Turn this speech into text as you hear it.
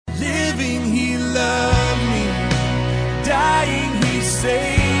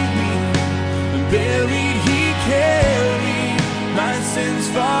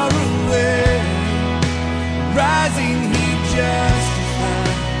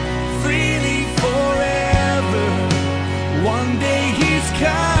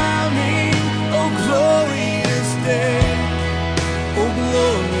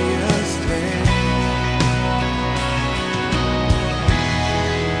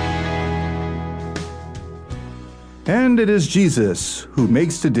And it is Jesus who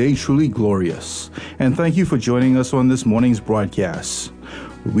makes today truly glorious. And thank you for joining us on this morning's broadcast.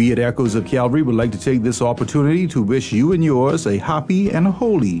 We at Echoes of Calvary would like to take this opportunity to wish you and yours a happy and a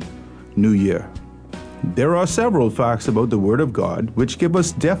holy New Year. There are several facts about the Word of God which give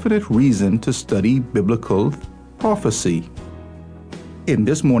us definite reason to study biblical prophecy. In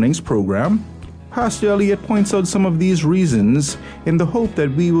this morning's program, Pastor Elliott points out some of these reasons in the hope that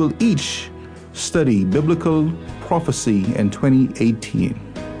we will each study biblical prophecy in 2018.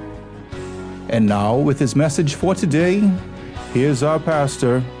 And now, with his message for today, here's our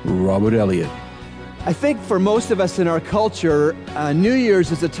pastor, Robert Elliott. I think for most of us in our culture, New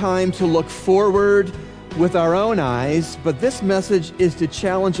Year's is a time to look forward with our own eyes, but this message is to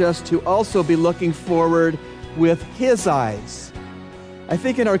challenge us to also be looking forward with His eyes. I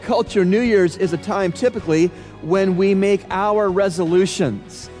think in our culture, New Year's is a time typically when we make our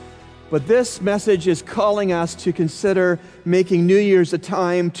resolutions. But this message is calling us to consider making New Year's a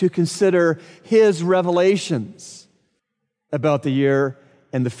time to consider His revelations about the year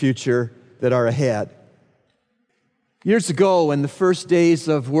and the future that are ahead. Years ago, in the first days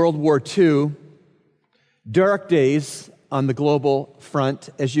of World War II, dark days on the global front,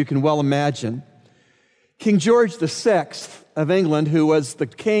 as you can well imagine, King George VI of England, who was the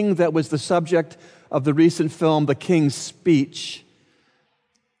king that was the subject of the recent film, The King's Speech,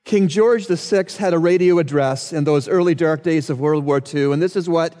 King George VI had a radio address in those early dark days of World War II, and this is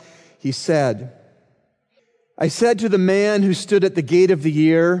what he said. I said to the man who stood at the gate of the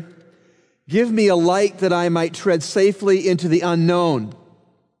year, "Give me a light that I might tread safely into the unknown."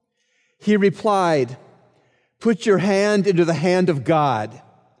 He replied, "Put your hand into the hand of God,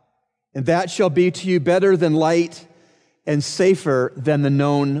 and that shall be to you better than light and safer than the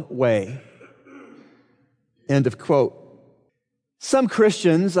known way." End of quote. Some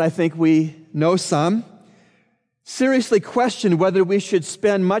Christians, I think we know some, seriously question whether we should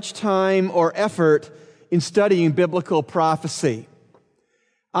spend much time or effort in studying biblical prophecy.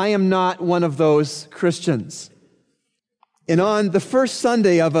 I am not one of those Christians. And on the first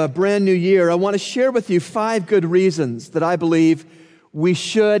Sunday of a brand new year, I want to share with you 5 good reasons that I believe we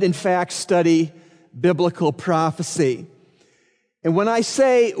should, in fact, study biblical prophecy. And when I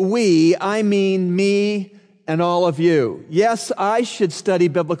say we, I mean me and all of you. Yes, I should study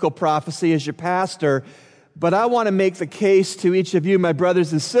biblical prophecy as your pastor, but I want to make the case to each of you, my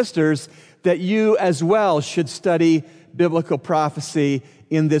brothers and sisters, that you as well should study biblical prophecy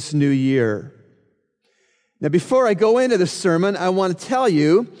in this new year. Now, before I go into this sermon, I want to tell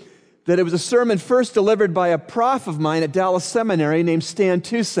you that it was a sermon first delivered by a prof of mine at Dallas Seminary named Stan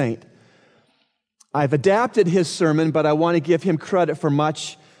Toussaint. I've adapted his sermon, but I want to give him credit for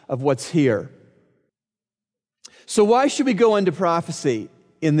much of what's here. So why should we go into prophecy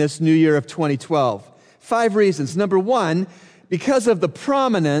in this new year of 2012? 5 reasons. Number 1, because of the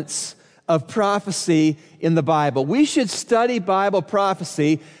prominence of prophecy in the Bible. We should study Bible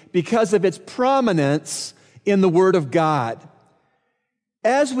prophecy because of its prominence in the Word of God.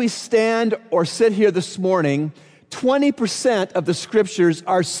 As we stand or sit here this morning, 20% of the Scriptures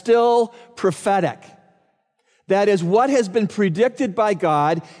are still prophetic. That is, what has been predicted by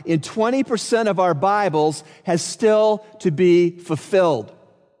God in 20% of our Bibles has still to be fulfilled.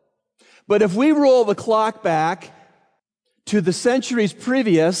 But if we roll the clock back to the centuries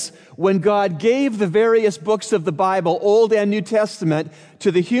previous, when God gave the various books of the Bible, Old and New Testament,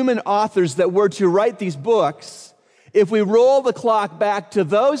 to the human authors that were to write these books, if we roll the clock back to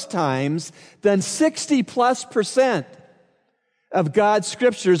those times, then 60+% of God's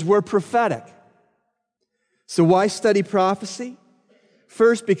Scriptures were prophetic. So why study prophecy?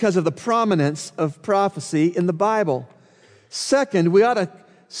 First, because of the prominence of prophecy in the Bible. Second, we ought to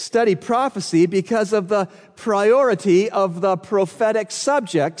study prophecy because of the priority of the prophetic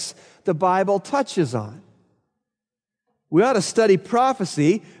subjects the Bible touches on. We ought to study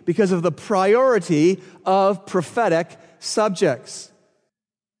prophecy because of the priority of prophetic subjects.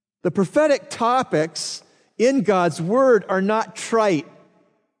 The prophetic topics in God's Word are not trite,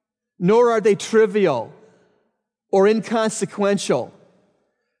 nor are they trivial or inconsequential.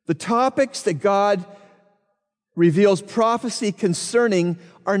 The topics that God reveals prophecy concerning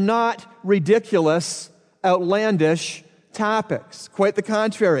are not ridiculous, outlandish topics. Quite the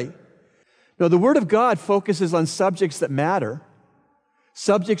contrary. No, the Word of God focuses on subjects that matter,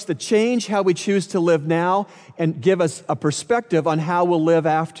 subjects that change how we choose to live now and give us a perspective on how we'll live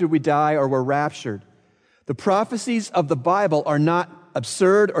after we die or we're raptured. The prophecies of the Bible are not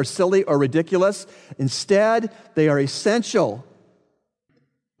absurd or silly or ridiculous. Instead, they are essential.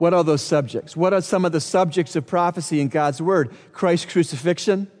 What are those subjects? What are some of the subjects of prophecy in God's Word? Christ's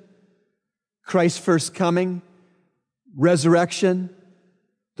crucifixion, Christ's first coming, resurrection,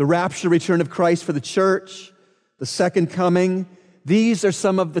 the rapture, return of Christ for the church, the second coming. These are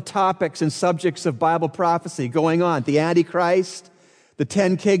some of the topics and subjects of Bible prophecy going on. The Antichrist, the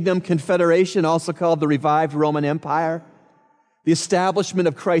 10-kingdom confederation, also called the revived Roman Empire, the establishment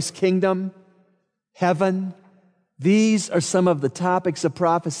of Christ's kingdom, heaven. These are some of the topics of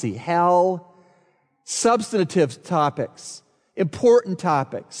prophecy. Hell, substantive topics, important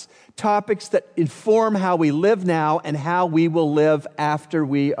topics, topics that inform how we live now and how we will live after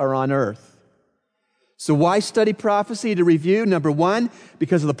we are on earth. So why study prophecy? To review, number one,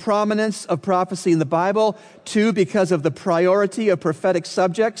 because of the prominence of prophecy in the Bible. Two, because of the priority of prophetic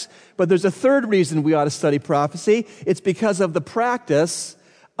subjects. But there's a third reason we ought to study prophecy. It's because of the practice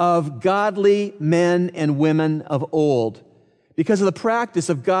of godly men and women of old. Because of the practice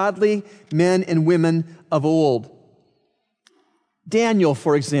of godly men and women of old. Daniel,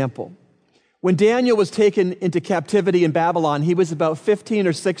 for example. When Daniel was taken into captivity in Babylon, he was about 15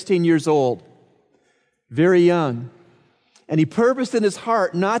 or 16 years old. Very young. And he purposed in his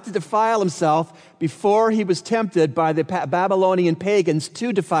heart not to defile himself before he was tempted by the Babylonian pagans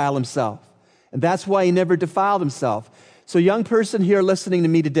to defile himself. And that's why he never defiled himself. So young person here listening to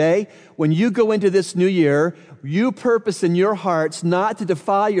me today, when you go into this new year, you purpose in your hearts not to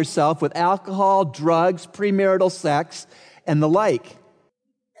defile yourself with alcohol, drugs, premarital sex, and the like.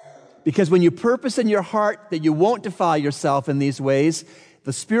 Because when you purpose in your heart that you won't defile yourself in these ways,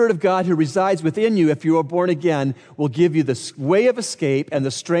 the Spirit of God who resides within you, if you are born again, will give you the way of escape and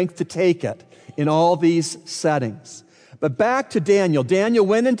the strength to take it in all these settings. But back to Daniel. Daniel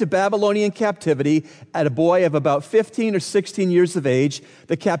went into Babylonian captivity at a boy of about 15 or 16 years of age.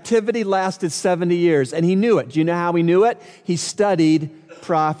 The captivity lasted 70 years, and he knew it. Do you know how he knew it? He studied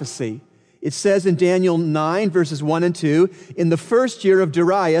prophecy. It says in Daniel 9, verses 1 and 2, in the first year of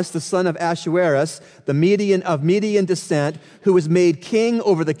Darius, the son of Ahasuerus, the Median descent, who was made king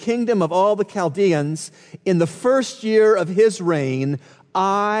over the kingdom of all the Chaldeans, in the first year of his reign,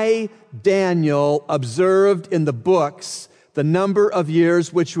 I, Daniel, observed in the books the number of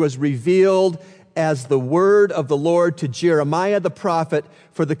years which was revealed as the word of the Lord to Jeremiah the prophet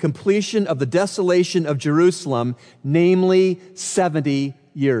for the completion of the desolation of Jerusalem, namely 70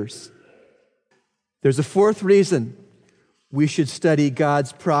 years. There's a fourth reason we should study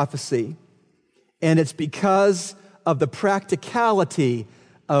God's prophecy, and it's because of the practicality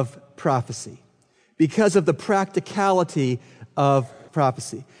of prophecy. Because of the practicality of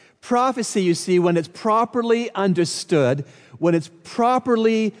prophecy. Prophecy, you see, when it's properly understood, when it's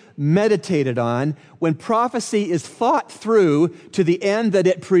properly meditated on, when prophecy is thought through to the end that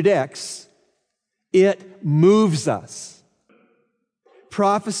it predicts, it moves us.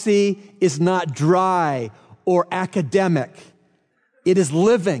 Prophecy is not dry or academic. It is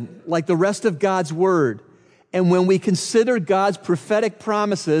living like the rest of God's Word. And when we consider God's prophetic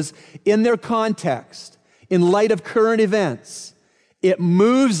promises in their context, in light of current events, it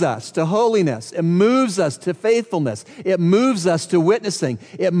moves us to holiness. It moves us to faithfulness. It moves us to witnessing.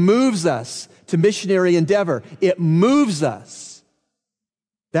 It moves us to missionary endeavor. It moves us.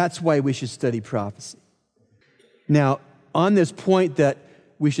 That's why we should study prophecy. Now, on this point that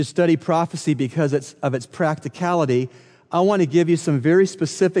we should study prophecy because of its practicality, I want to give you some very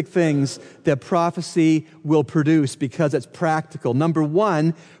specific things that prophecy will produce because it's practical. Number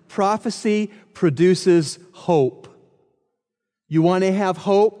one, prophecy produces hope. You want to have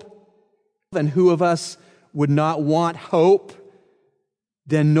hope? And who of us would not want hope?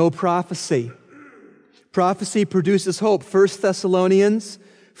 Then no prophecy. Prophecy produces hope. 1 Thessalonians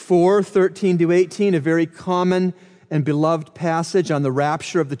 4:13-18, a very common and beloved passage on the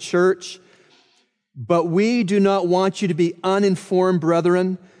rapture of the church. But we do not want you to be uninformed,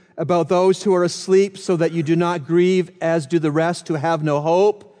 brethren, about those who are asleep, so that you do not grieve as do the rest who have no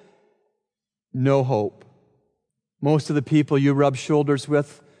hope. No hope. Most of the people you rub shoulders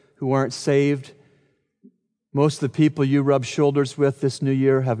with who aren't saved, most of the people you rub shoulders with this new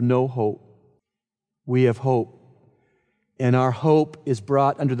year have no hope. We have hope. And our hope is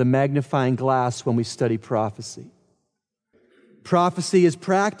brought under the magnifying glass when we study prophecy. Prophecy is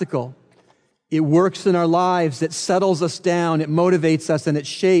practical. It works in our lives. It settles us down. It motivates us, and it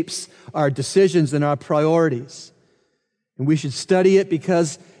shapes our decisions and our priorities. And we should study it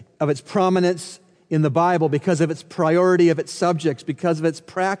because of its prominence in the Bible, because of its priority of its subjects, because of its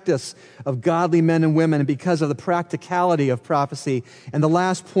practice of godly men and women, and because of the practicality of prophecy. And the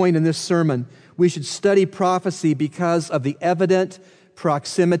last point in this sermon, we should study prophecy because of the evident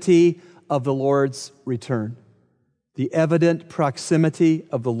proximity of the Lord's return. The evident proximity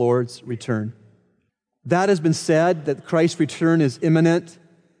of the Lord's return. That has been said, that Christ's return is imminent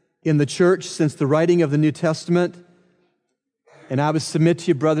in the church since the writing of the New Testament. And I would submit to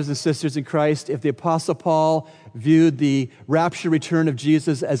you, brothers and sisters in Christ, if the Apostle Paul viewed the rapture return of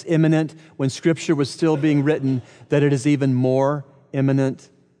Jesus as imminent when Scripture was still being written, that it is even more imminent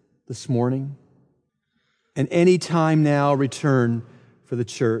this morning. And any time now return for the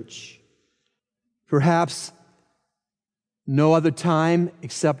church. Perhaps no other time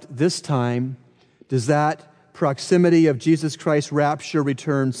except this time does that proximity of Jesus Christ's rapture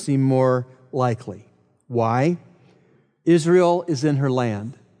return seem more likely. Why? Israel is in her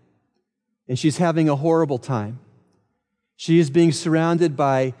land, and she's having a horrible time. She is being surrounded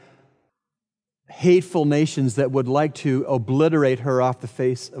by hateful nations that would like to obliterate her off the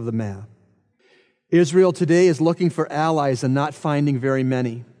face of the map. Israel today is looking for allies and not finding very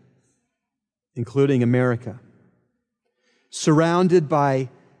many, including America. Surrounded by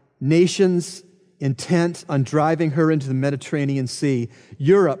nations intent on driving her into the Mediterranean Sea,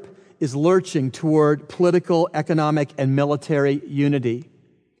 Europe is lurching toward political, economic, and military unity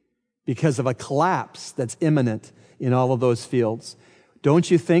because of a collapse that's imminent in all of those fields. Don't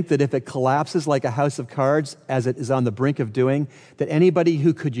you think that if it collapses like a house of cards, as it is on the brink of doing, that anybody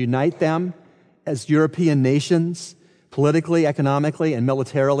who could unite them as European nations, politically, economically, and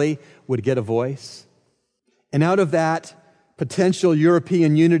militarily, would get a voice? And out of that potential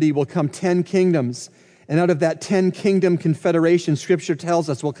European unity will come 10 kingdoms. And out of that 10-kingdom confederation, Scripture tells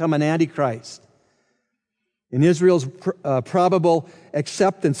us, will come an Antichrist. And Israel's probable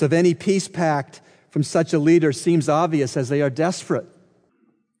acceptance of any peace pact from such a leader seems obvious as they are desperate.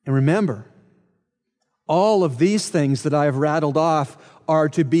 And remember, all of these things that I have rattled off are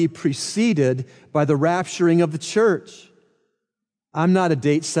to be preceded by the rapturing of the church. I'm not a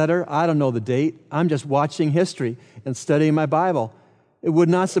date setter. I don't know the date. I'm just watching history and studying my Bible. It would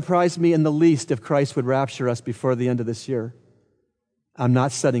not surprise me in the least if Christ would rapture us before the end of this year. I'm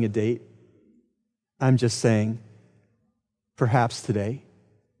not setting a date. I'm just saying, perhaps today.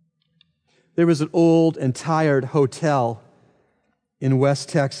 There was an old and tired hotel in West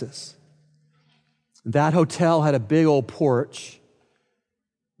Texas. That hotel had a big old porch.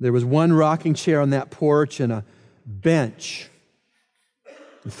 There was one rocking chair on that porch and a bench.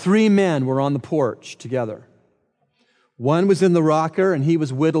 3 men were on the porch together. One was in the rocker, and he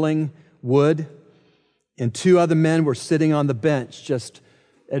was whittling wood, and 2 other men were sitting on the bench, just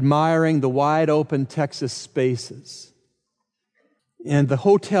admiring the wide-open Texas spaces. And the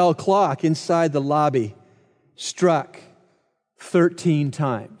hotel clock inside the lobby struck 13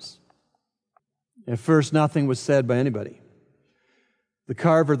 times. At first, nothing was said by anybody. The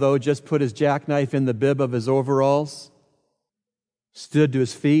carver, though, just put his jackknife in the bib of his overalls, stood to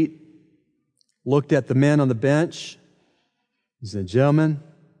his feet, looked at the men on the bench. He said, "Gentlemen,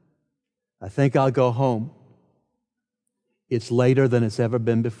 I think I'll go home. It's later than it's ever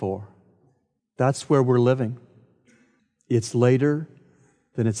been before." That's where we're living. It's later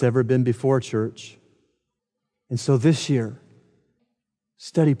than it's ever been before, church. And so this year,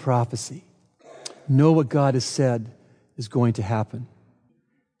 study prophecy. Know what God has said is going to happen.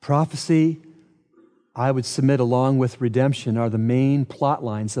 Prophecy, I would submit, along with redemption, are the main plot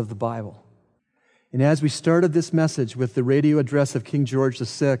lines of the Bible. And as we started this message with the radio address of King George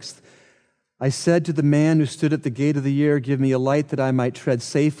VI, I said to the man who stood at the gate of the year, "Give me a light that I might tread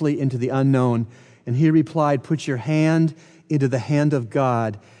safely into the unknown." And he replied, "Put your hand into the hand of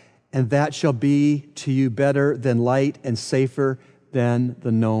God, and that shall be to you better than light and safer than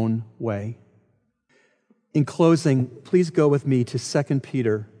the known way." In closing, please go with me to 2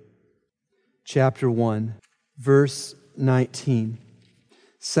 Peter chapter 1, verse 19.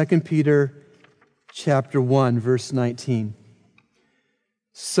 2 Peter chapter 1, verse 19.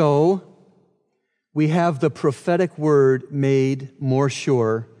 "So we have the prophetic word made more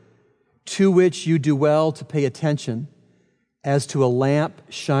sure, to which you do well to pay attention, as to a lamp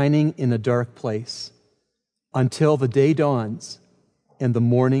shining in a dark place, until the day dawns and the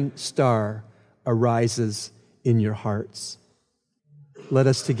morning star arises in your hearts." Let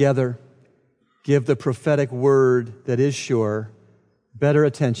us together give the prophetic word that is sure better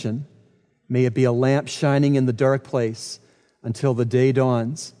attention. May it be a lamp shining in the dark place until the day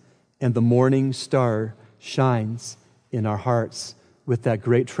dawns and the morning star shines in our hearts with that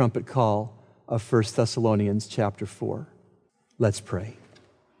great trumpet call of 1 Thessalonians chapter 4. Let's pray.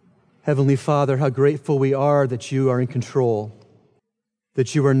 Heavenly Father, how grateful we are that you are in control,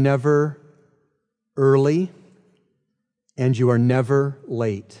 that you are never early and you are never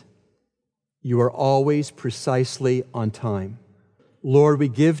late. You are always precisely on time. Lord, we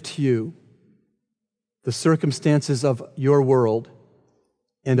give to you the circumstances of your world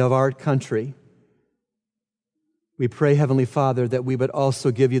and of our country. We pray, Heavenly Father, that we would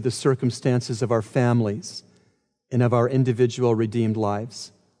also give you the circumstances of our families and of our individual redeemed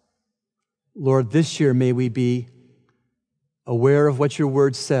lives. Lord, this year may we be aware of what your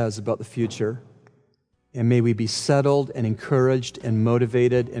word says about the future, and may we be settled and encouraged and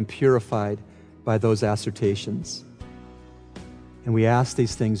motivated and purified by those assertions. And we ask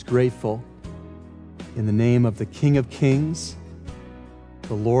these things grateful in the name of the King of Kings,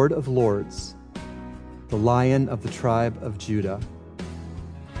 the Lord of Lords, the Lion of the tribe of Judah,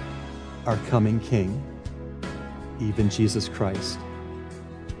 our coming King, even Jesus Christ.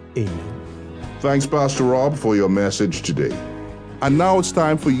 Amen. Thanks, Pastor Rob, for your message today. And now it's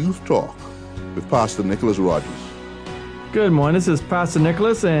time for Youth Talk with Pastor Nicholas Rogers. Good morning, this is Pastor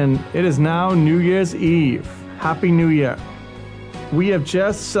Nicholas, and it is now New Year's Eve. Happy New Year. We have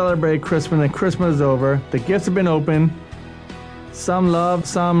just celebrated Christmas, and Christmas is over. The gifts have been opened. Some love,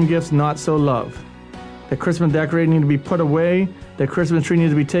 some gifts not so love. The Christmas decorating need to be put away. The Christmas tree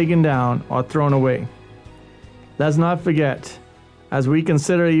needs to be taken down or thrown away. Let's not forget, as we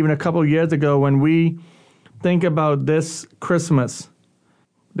consider even a couple years ago when we think about this Christmas,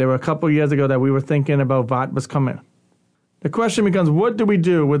 there were a couple years ago that we were thinking about what was coming. The question becomes, what do we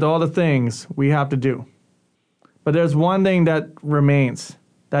do with all the things we have to do? But there's one thing that remains,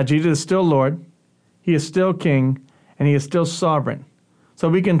 that Jesus is still Lord, He is still King, and He is still sovereign. So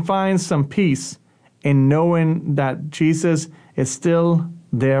we can find some peace in knowing that Jesus is still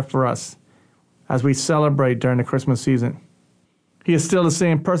there for us as we celebrate during the Christmas season. He is still the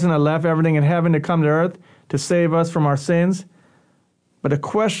same person that left everything in heaven to come to earth to save us from our sins. But the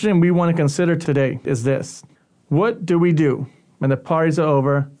question we want to consider today is this: what do we do when the parties are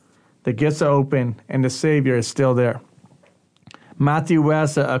over, the gifts are open, and the Savior is still there? Matthew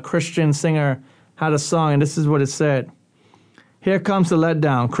West, a Christian singer, had a song, and this is what it said. Here comes the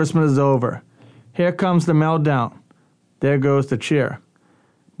letdown, Christmas is over. Here comes the meltdown, there goes the cheer.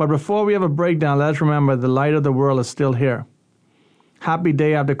 But before we have a breakdown, let's remember the light of the world is still here. Happy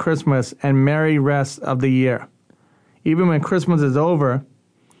day after Christmas and merry rest of the year. Even when Christmas is over,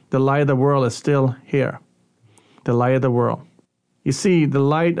 the light of the world is still here. The light of the world. You see, the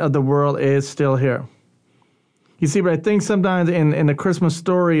light of the world is still here. You see, but I think sometimes in the Christmas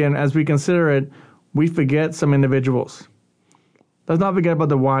story, and as we consider it, we forget some individuals. Let's not forget about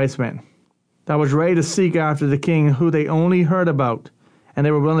the wise men that was ready to seek after the king who they only heard about, and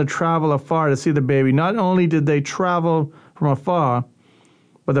they were willing to travel afar to see the baby. Not only did they travel from afar,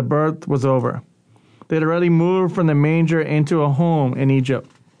 but the birth was over. They had already moved from the manger into a home in Egypt.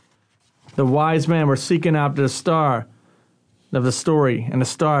 The wise men were seeking after the star of the story and the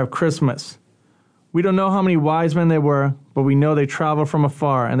star of Christmas. We don't know how many wise men there were, but we know they traveled from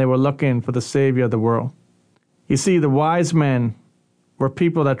afar and they were looking for the Savior of the world. You see, the wise men were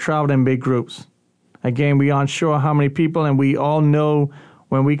people that traveled in big groups. Again, we aren't sure how many people, and we all know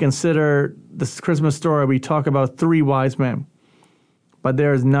when we consider this Christmas story, we talk about 3 wise men. But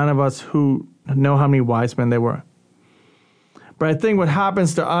there is none of us who know how many wise men there were. But I think what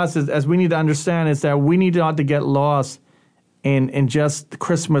happens to us is, as we need to understand, is that we need not to get lost in just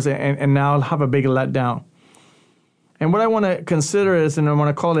Christmas and now have a big letdown. And what I want to consider is, and I want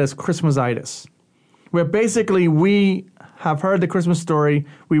to call this Christmasitis, where basically we have heard the Christmas story,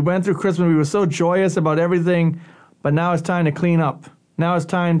 we went through Christmas, we were so joyous about everything, but now it's time to clean up. Now it's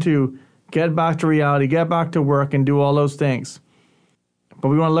time to get back to reality, get back to work, and do all those things. But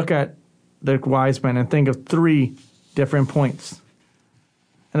we want to look at the wise men and think of 3 different points.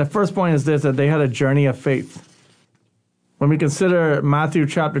 And the first point is this, that they had a journey of faith. When we consider Matthew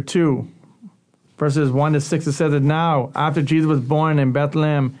chapter 2, verses 1 to 6, it says that now, after Jesus was born in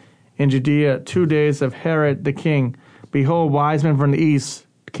Bethlehem in Judea, 2 days of Herod the king, behold, wise men from the east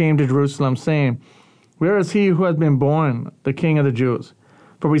came to Jerusalem, saying, where is he who has been born, the King of the Jews?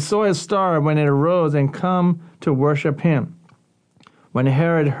 For we saw his star when it arose and come to worship him. When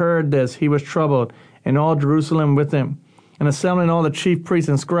Herod heard this, he was troubled, and all Jerusalem with him. And assembling all the chief priests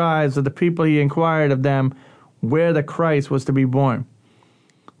and scribes of the people, he inquired of them where the Christ was to be born.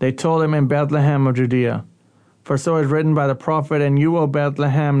 They told him, in Bethlehem of Judea. For so is written by the prophet, and you, O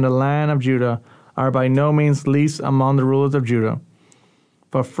Bethlehem, the land of Judah, are by no means least among the rulers of Judah.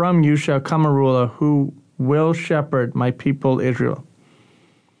 For from you shall come a ruler who will shepherd my people Israel.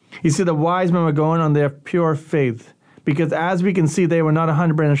 You see, the wise men were going on their pure faith, because as we can see, they were not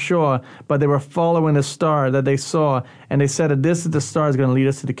 100% sure, but they were following the star that they saw, and they said that this is the star that's going to lead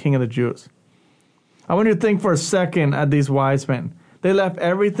us to the King of the Jews. I want you to think for a second at these wise men. They left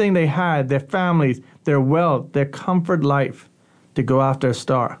everything they had, their families, their wealth, their comfort life, to go after a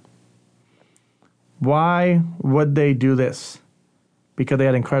star. Why would they do this? Because they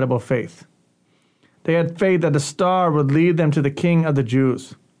had incredible faith. They had faith that the star would lead them to the King of the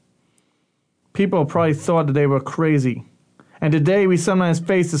Jews. people probably thought that they were crazy. And today we sometimes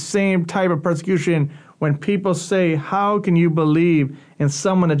face the same type of persecution when people say, how can you believe in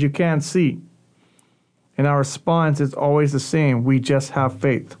someone that you can't see? And our response is always the same. We just have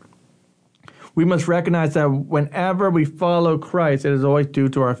faith. We must recognize that whenever we follow Christ, it is always due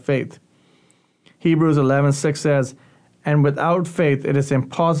to our faith. Hebrews 11:6 says, and without faith it is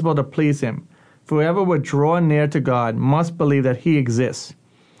impossible to please him. For whoever would draw near to God must believe that he exists,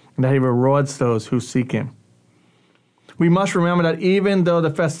 and that he rewards those who seek him. We must remember that even though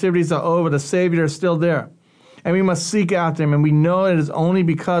the festivities are over, the Savior is still there. And we must seek after him, and we know it is only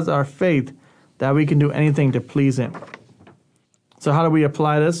because of our faith that we can do anything to please him. So how do we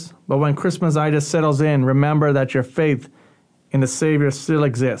apply this? But when Christmasitis settles in, remember that your faith in the Savior still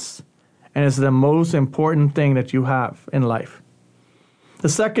exists, and it's the most important thing that you have in life. The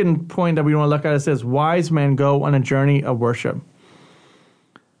second point that we want to look at is this: wise men go on a journey of worship.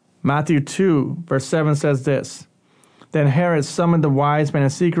 Matthew 2, verse 7 says this: Then Herod summoned the wise men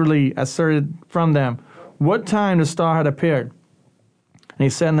and secretly asserted from them what time the star had appeared. And he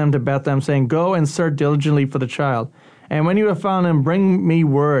sent them to Bethlehem, saying, Go and search diligently for the child, and when you have found him, bring me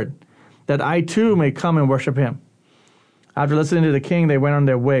word, that I too may come and worship him. After listening to the king, they went on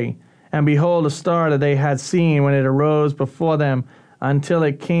their way. And behold, a star that they had seen when it arose before them until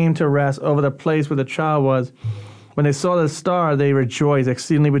it came to rest over the place where the child was. When they saw the star, they rejoiced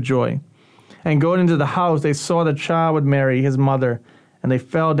exceedingly with joy. And going into the house, they saw the child with Mary, his mother, and they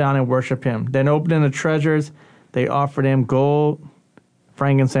fell down and worshipped him. Then opening the treasures, they offered him gold,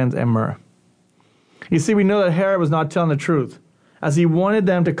 frankincense, and myrrh. You see, we know that Herod was not telling the truth, as he wanted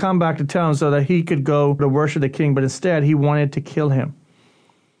them to come back to town so that he could go to worship the king, but instead he wanted to kill him.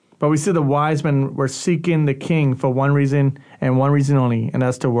 But we see the wise men were seeking the king for one reason and one reason only, and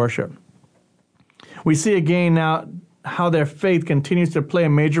that's to worship. We see again now how their faith continues to play a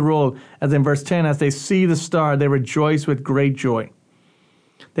major role, as in verse 10, as they see the star, they rejoice with great joy.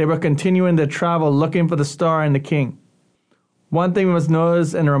 They were continuing their travel looking for the star and the king. One thing we must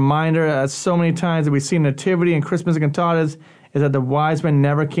notice, and a reminder, as so many times that we see in Nativity and Christmas cantatas, is that the wise men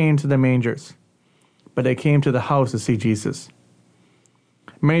never came to the mangers, but they came to the house to see Jesus.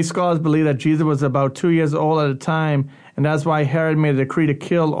 Many scholars believe that Jesus was about 2 years old at the time, and that's why Herod made a decree to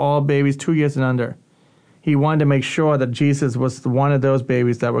kill all babies 2 years and under. He wanted to make sure that Jesus was one of those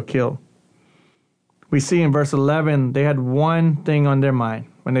babies that were killed. We see in verse 11, they had one thing on their mind.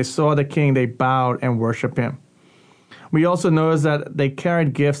 When they saw the king, they bowed and worshiped him. We also notice that they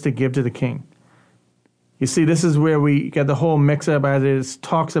carried gifts to give to the king. You see, this is where we get the whole mix-up, as it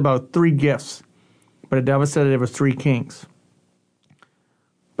talks about 3 gifts, but the devil said that there was 3 kings.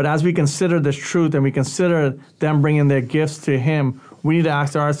 But as we consider this truth and we consider them bringing their gifts to him, we need to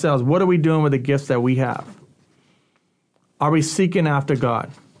ask ourselves, what are we doing with the gifts that we have? Are we seeking after God?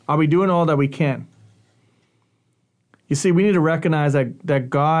 Are we doing all that we can? You see, we need to recognize that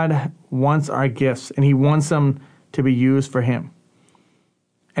God wants our gifts, and he wants them to be used for him.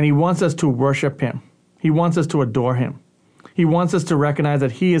 And he wants us to worship him. He wants us to adore him. He wants us to recognize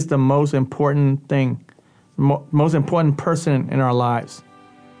that he is the most important thing, most important person in our lives.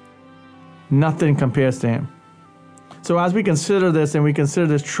 Nothing compares to him. So as we consider this and we consider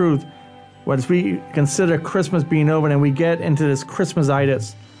this truth, as we consider Christmas being over and we get into this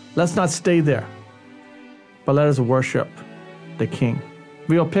Christmasitis, let's not stay there, but let us worship the King.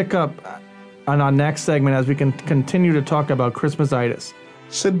 We'll pick up on our next segment as we can continue to talk about Christmasitis.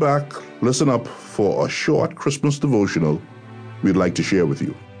 Sit back, listen up for a short Christmas devotional we'd like to share with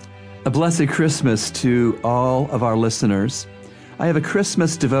you. A blessed Christmas to all of our listeners. I have a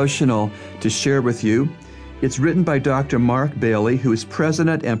Christmas devotional to share with you. It's written by Dr. Mark Bailey, who is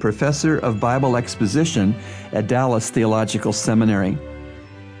president and professor of Bible exposition at Dallas Theological Seminary.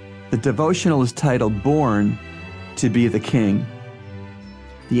 The devotional is titled, Born to be the King.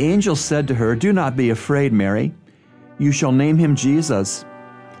 The angel said to her, Do not be afraid, Mary. You shall name him Jesus.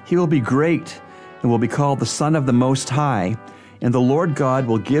 He will be great and will be called the Son of the Most High, and the Lord God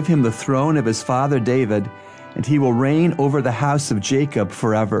will give him the throne of his father David, and he will reign over the house of Jacob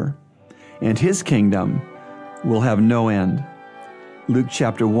forever, and his kingdom will have no end. Luke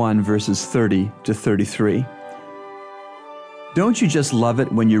chapter 1, verses 30 to 33. Don't you just love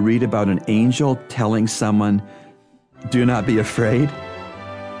it when you read about an angel telling someone, do not be afraid?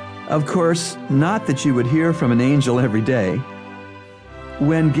 Of course, not that you would hear from an angel every day.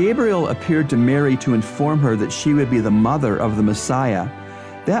 When Gabriel appeared to Mary to inform her that she would be the mother of the Messiah,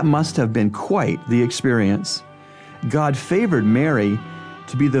 that must have been quite the experience. God favored Mary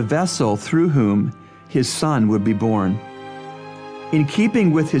to be the vessel through whom his son would be born. In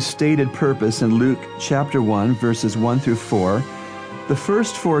keeping with his stated purpose in Luke chapter 1, verses 1 through 4, The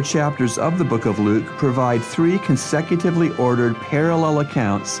first 4 chapters of the book of Luke provide 3 consecutively ordered parallel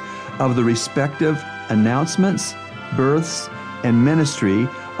accounts of the respective announcements, births, and ministry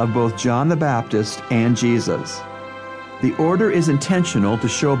of both John the Baptist and Jesus. The order is intentional to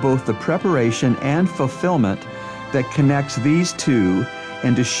show both the preparation and fulfillment that connects these two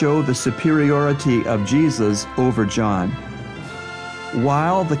and to show the superiority of Jesus over John.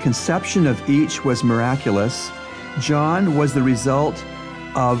 While the conception of each was miraculous, John was the result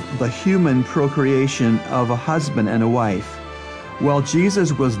of the human procreation of a husband and a wife, while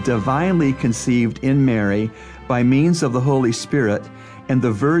Jesus was divinely conceived in Mary by means of the Holy Spirit, and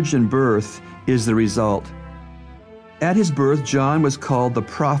the virgin birth is the result. At his birth, John was called the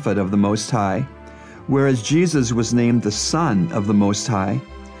prophet of the Most High, whereas Jesus was named the Son of the Most High.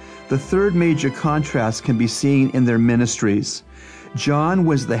 The third major contrast can be seen in their ministries. John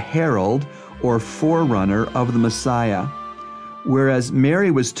was the herald or forerunner of the Messiah, whereas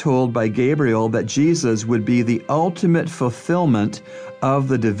Mary was told by Gabriel that Jesus would be the ultimate fulfillment of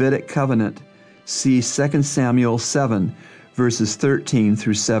the Davidic covenant. See 2 Samuel 7, verses 13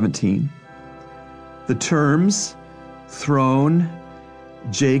 through 17. The terms throne,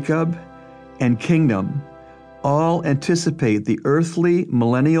 Jacob, and kingdom all anticipate the earthly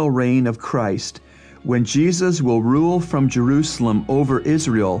millennial reign of Christ, when Jesus will rule from Jerusalem over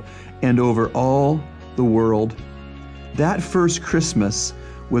Israel and over all the world. That first Christmas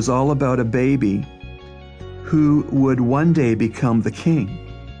was all about a baby who would one day become the king.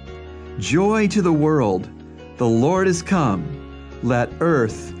 Joy to the world, the Lord is come. Let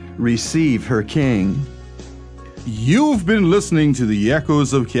earth receive her king. You've been listening to the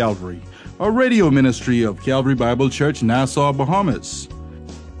Echoes of Calvary, a radio ministry of Calvary Bible Church, Nassau, Bahamas.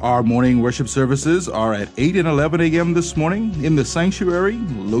 Our morning worship services are at 8 and 11 a.m. this morning in the sanctuary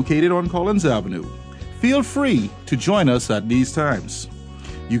located on Collins Avenue. Feel free to join us at these times.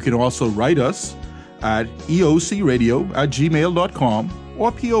 You can also write us at eocradio@gmail.com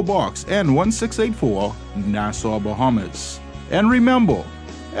or P.O. Box N1684, Nassau, Bahamas. And remember,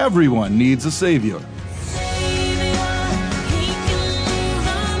 everyone needs a Savior.